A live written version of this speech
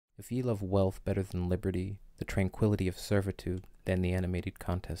If ye love wealth better than liberty, the tranquility of servitude than the animated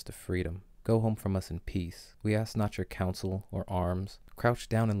contest of freedom, go home from us in peace. We ask not your counsel or arms. Crouch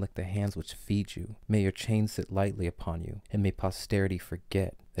down and lick the hands which feed you. May your chains sit lightly upon you, and may posterity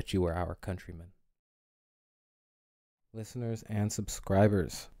forget that you are our countrymen. Listeners and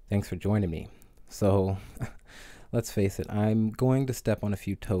subscribers, thanks for joining me. So, let's face it, I'm going to step on a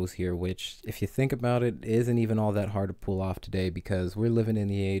few toes here, which, if you think about it, isn't even all that hard to pull off today, because we're living in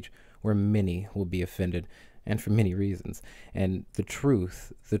the age where many will be offended, and for many reasons. And the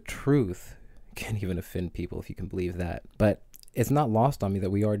truth can even offend people, if you can believe that. But it's not lost on me that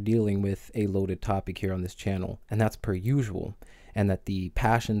we are dealing with a loaded topic here on this channel, and that's per usual, and that the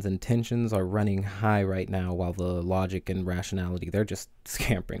passions and tensions are running high right now, while the logic and rationality, they're just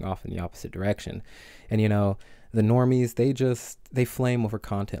scampering off in the opposite direction. And you know, the normies, they flame over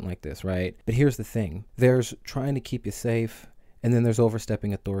content like this, right? But here's the thing. There's trying to keep you safe, and then there's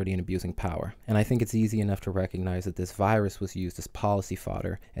overstepping authority and abusing power. And I think it's easy enough to recognize that this virus was used as policy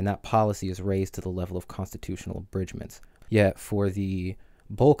fodder, and that policy is raised to the level of constitutional abridgments. Yet for the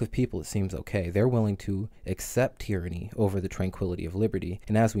bulk of people, it seems okay. They're willing to accept tyranny over the tranquility of liberty.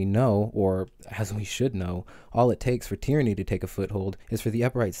 And as we know, or as we should know, all it takes for tyranny to take a foothold is for the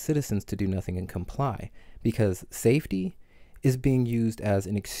upright citizens to do nothing and comply. Because safety is being used as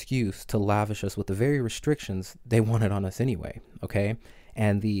an excuse to lavish us with the very restrictions they wanted on us anyway, okay?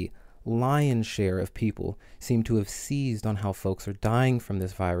 And the lion's share of people seem to have seized on how folks are dying from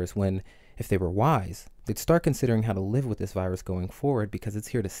this virus when, if they were wise, they'd start considering how to live with this virus going forward, because it's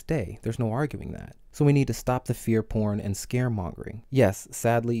here to stay. There's no arguing that. So we need to stop the fear porn and scaremongering. Yes,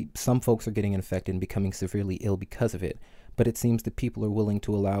 sadly, some folks are getting infected and becoming severely ill because of it, but it seems that people are willing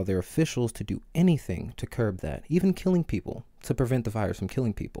to allow their officials to do anything to curb that, even killing people, to prevent the virus from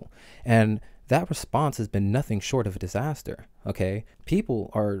killing people. And that response has been nothing short of a disaster, okay? People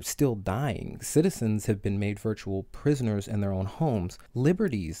are still dying. Citizens have been made virtual prisoners in their own homes.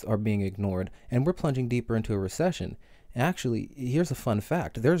 Liberties are being ignored, and we're plunging deeper into a recession. Actually, here's a fun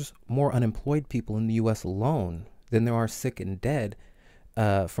fact. There's more unemployed people in the US alone than there are sick and dead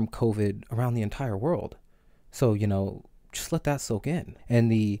from COVID around the entire world. So, you know, just let that soak in. And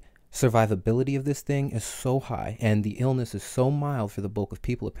the survivability of this thing is so high, and the illness is so mild for the bulk of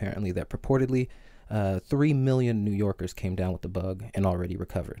people, apparently, that purportedly 3 million New Yorkers came down with the bug and already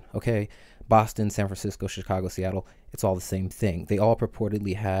recovered. Okay, Boston, San Francisco, Chicago, Seattle, it's all the same thing. They all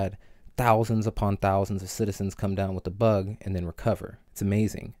purportedly had thousands upon thousands of citizens come down with the bug and then recover. It's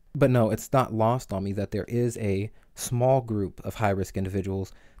amazing. But no, it's not lost on me that there is a small group of high-risk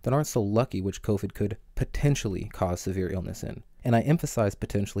individuals that aren't so lucky, which COVID could potentially cause severe illness in. And I emphasize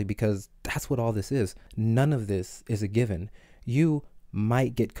potentially because that's what all this is. None of this is a given. You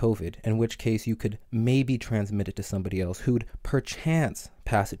might get COVID, in which case you could maybe transmit it to somebody else who'd perchance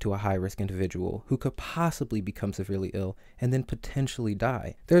pass it to a high-risk individual who could possibly become severely ill and then potentially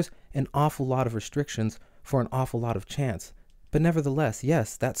die. There's an awful lot of restrictions for an awful lot of chance. But nevertheless,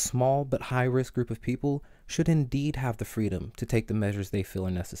 yes, that small but high-risk group of people should indeed have the freedom to take the measures they feel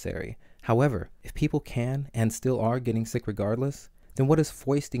are necessary. However, if people can and still are getting sick regardless, then what does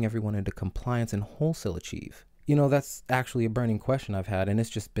foisting everyone into compliance and wholesale achieve? You know, that's actually a burning question I've had, and it's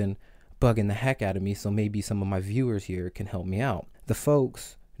just been bugging the heck out of me, so maybe some of my viewers here can help me out. The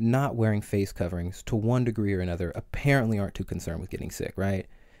folks not wearing face coverings to one degree or another apparently aren't too concerned with getting sick, right?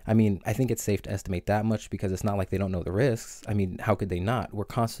 I mean, I think it's safe to estimate that much, because it's not like they don't know the risks. I mean, how could they not? We're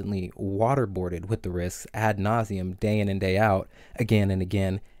constantly waterboarded with the risks ad nauseum, day in and day out, again and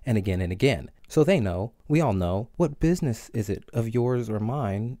again and again and again. So they know, we all know, what business is it of yours or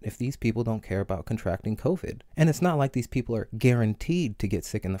mine if these people don't care about contracting COVID? And it's not like these people are guaranteed to get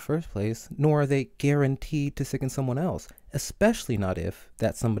sick in the first place, nor are they guaranteed to sicken someone else, especially not if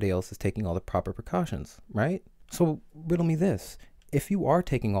that somebody else is taking all the proper precautions, right? So riddle me this. If you are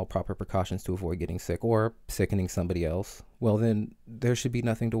taking all proper precautions to avoid getting sick or sickening somebody else, well, then there should be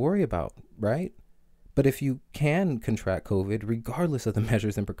nothing to worry about, right? But if you can contract COVID, regardless of the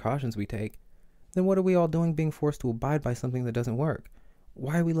measures and precautions we take, then what are we all doing being forced to abide by something that doesn't work?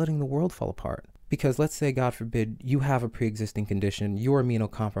 Why are we letting the world fall apart? Because let's say, God forbid, you have a pre-existing condition, you're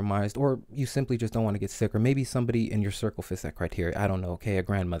immunocompromised, or you simply just don't want to get sick, or maybe somebody in your circle fits that criteria. I don't know, okay, a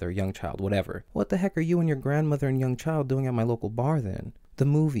grandmother, a young child, whatever. What the heck are you and your grandmother and young child doing at my local bar then? The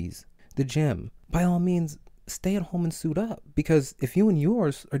movies, the gym. By all means, stay at home and suit up, because if you and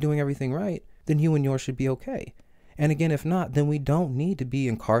yours are doing everything right, then you and yours should be okay. And again, if not, then we don't need to be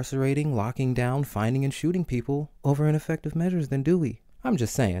incarcerating, locking down, finding and shooting people over ineffective measures, then do we? I'm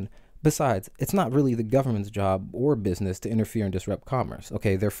just saying. Besides, it's not really the government's job or business to interfere and disrupt commerce.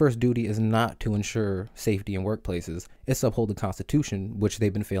 Okay, their first duty is not to ensure safety in workplaces, it's to uphold the Constitution, which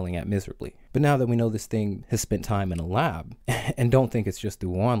they've been failing at miserably. But now that we know this thing has spent time in a lab, and don't think it's just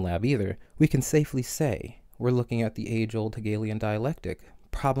through one lab either, we can safely say we're looking at the age-old Hegelian dialectic.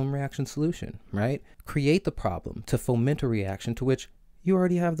 Problem, reaction, solution, right? Create the problem to foment a reaction to which you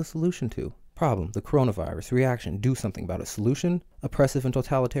already have the solution to. Problem, the coronavirus. Reaction, do something about it. Solution, oppressive and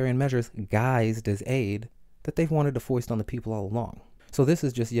totalitarian measures guised as aid that they've wanted to foist on the people all along. So this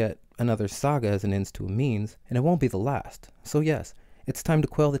is just yet another saga as an ends to a means, and it won't be the last. So yes, it's time to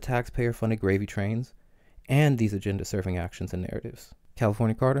quell the taxpayer-funded gravy trains and these agenda-serving actions and narratives.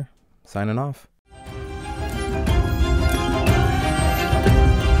 California Carter, signing off.